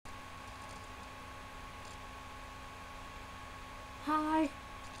Hi,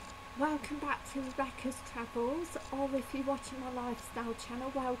 welcome back to Rebecca's Travels, or if you're watching my lifestyle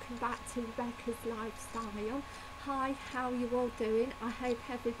channel, welcome back to Rebecca's Lifestyle. Hi, how are you all doing? I hope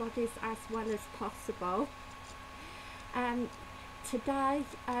everybody's as well as possible. Today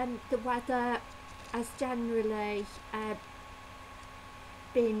the weather has generally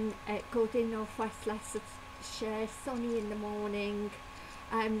been good in North West Leicestershire, sunny in the morning,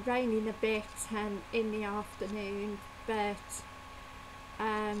 raining a bit in the afternoon, but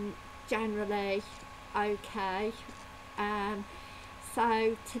generally okay.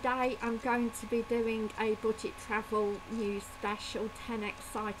 So today I'm going to be doing a budget travel news special, 10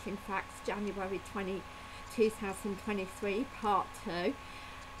 exciting facts January 2023 part 2,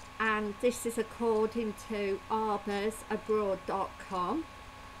 and this is according to arborsabroad.com.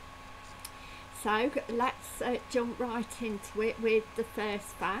 So let's jump right into it with the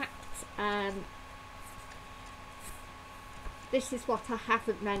first fact. This is what I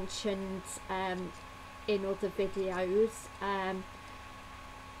haven't mentioned in other videos.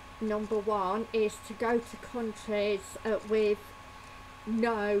 Number one is to go to countries with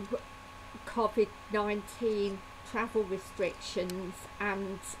no COVID-19 travel restrictions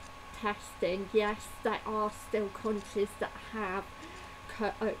and testing. Yes, there are still countries that have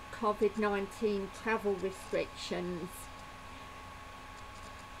COVID-19 travel restrictions.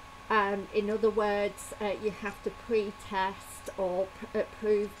 In other words, you have to pre-test or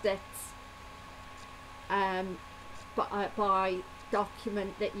prove that by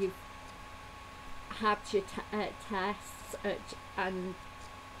document that you've had your tests and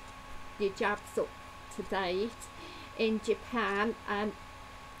your jabs up to date. In Japan,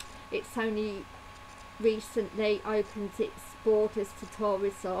 it's only recently opened its borders to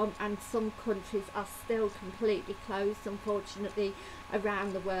tourism, and some countries are still completely closed, unfortunately,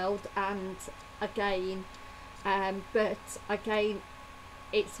 around the world. And again, but again,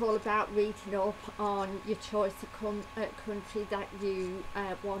 it's all about reading up on your choice of country that you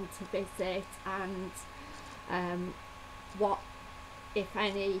want to visit, and what, if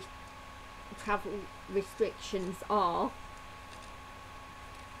any, travel restrictions are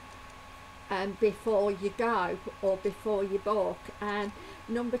before you go or before you book.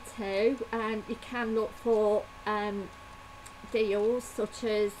 Number two, you can look for deals such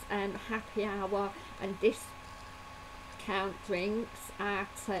as happy hour and discount drinks at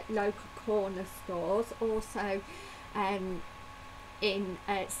local corner stores. Also in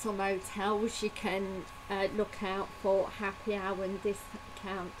some hotels you can look out for happy hour and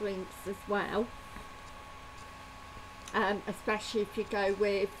discount drinks as well, especially if you go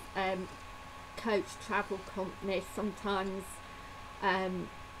with coach travel companies. Sometimes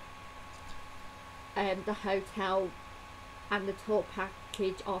the hotel and the tour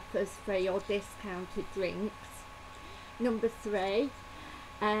package offers free or discounted drinks. Number three,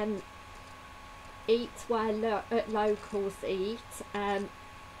 eat where locals eat.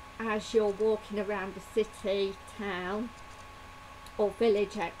 As you're walking around the city, town or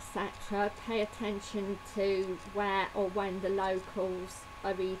village, etc., pay attention to where or when the locals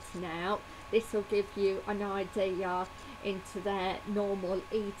are eating out. This will give you an idea into their normal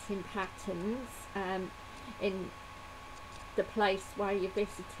eating patterns in the place where you're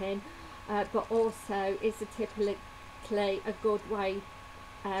visiting, but also is typically a good way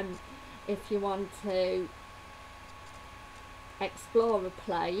if you want to explore a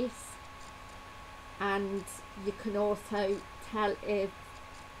place, and you can also tell if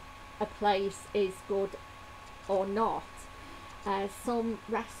a place is good or not. Some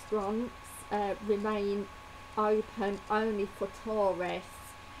restaurants remain open only for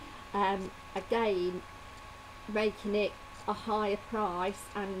tourists, again making it a higher price,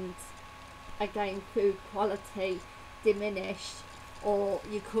 and again food quality diminished, or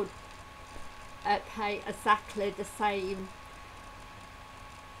you could pay exactly the same,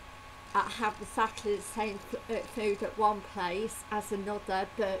 have exactly the same food at one place as another,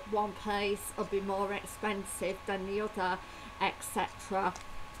 but one place will be more expensive than the other, etc.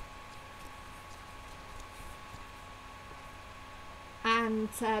 And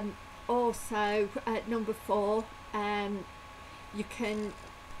also number four, you can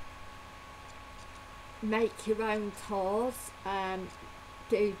make your own tours,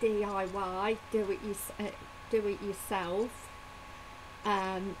 do DIY, do it yourself,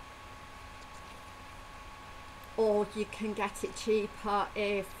 or you can get it cheaper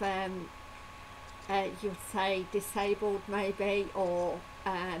if you're, say, disabled maybe, or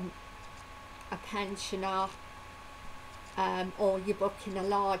a pensioner, or you're booking a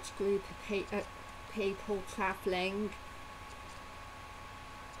large group of people travelling.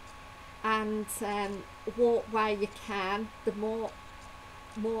 and walk where you can. The more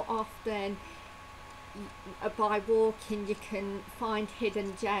often by walking you can find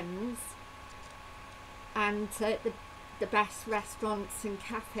hidden gems, and the best restaurants and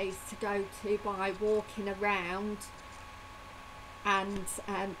cafes to go to by walking around and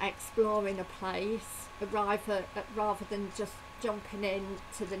exploring a place rather than just jumping in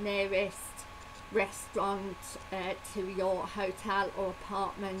to the nearest restaurant to your hotel or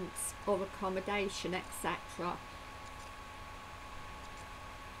apartment or accommodation, etc.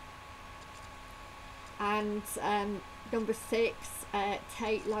 And number 6,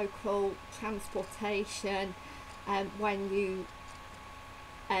 take local transportation when you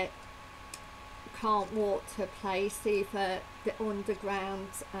can't walk to a place, either the underground,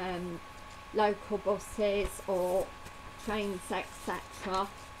 local buses or trains, etc.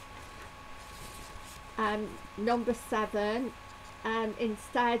 Number 7,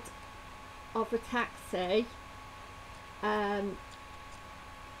 instead of a taxi, and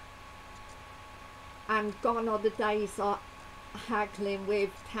gone are the days of haggling with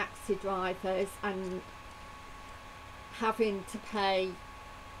taxi drivers and having to pay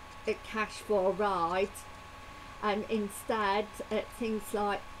cash for a ride, and instead things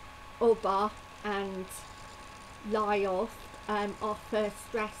like Uber and Lyft offer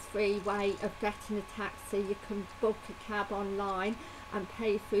stress-free way of getting a taxi. You can book a cab online and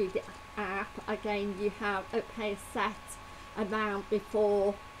pay through the app. Again, you have pay a set amount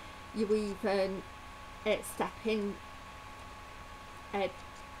before you even step in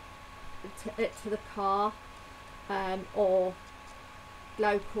to the car, or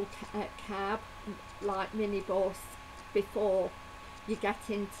local cab like minibus before you get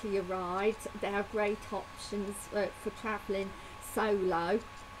into your ride. They are great options for travelling solo,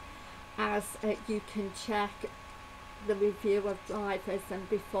 as you can check the review of drivers and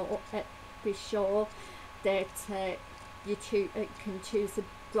be sure that you can choose a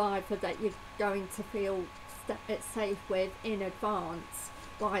driver that you're going to feel safe with in advance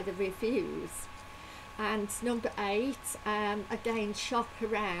by the reviews. And number 8, again, shop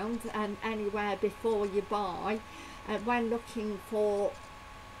around anywhere before you buy. When looking for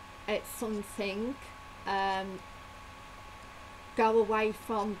something, go away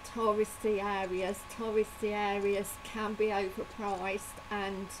from touristy areas. Touristy areas can be overpriced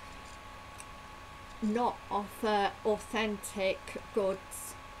and not offer authentic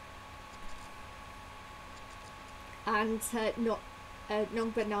goods. And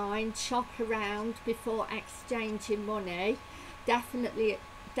number 9, shop around before exchanging money. Definitely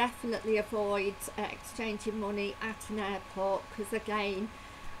avoid exchanging money at an airport, because again,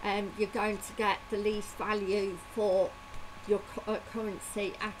 you're going to get the least value for your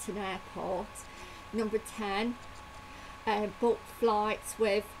currency at an airport. Number 10, book flights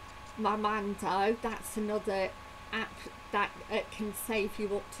with Momando. That's another app that can save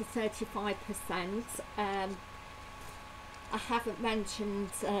you up to 35%. I haven't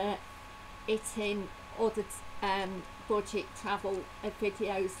mentioned it in other budget travel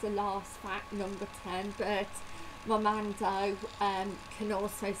videos, the last fact, number 10, but Momando can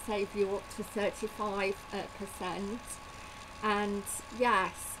also save you up to 35%. And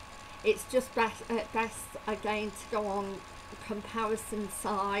yes, it's just best again to go on comparison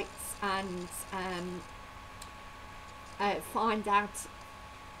sites and find out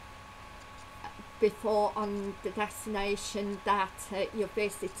before on the destination that you're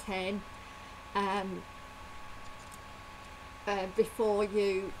visiting, before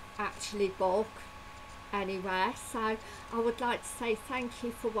you actually book anywhere. So I would like to say thank you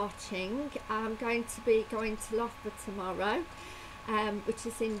for watching. I'm going to be going to Loughborough tomorrow, which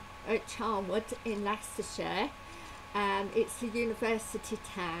is in Charnwood in Leicestershire. It's a university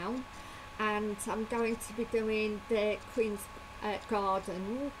town, and I'm going to be doing the Queen's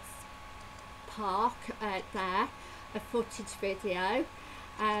Gardens Park there, a footage video.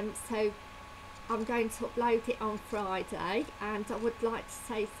 So I'm going to upload it on Friday, and I would like to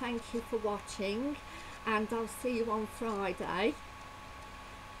say thank you for watching, and I'll see you on Friday.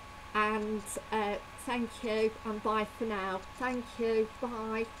 And thank you, and bye for now. Thank you,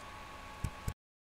 bye.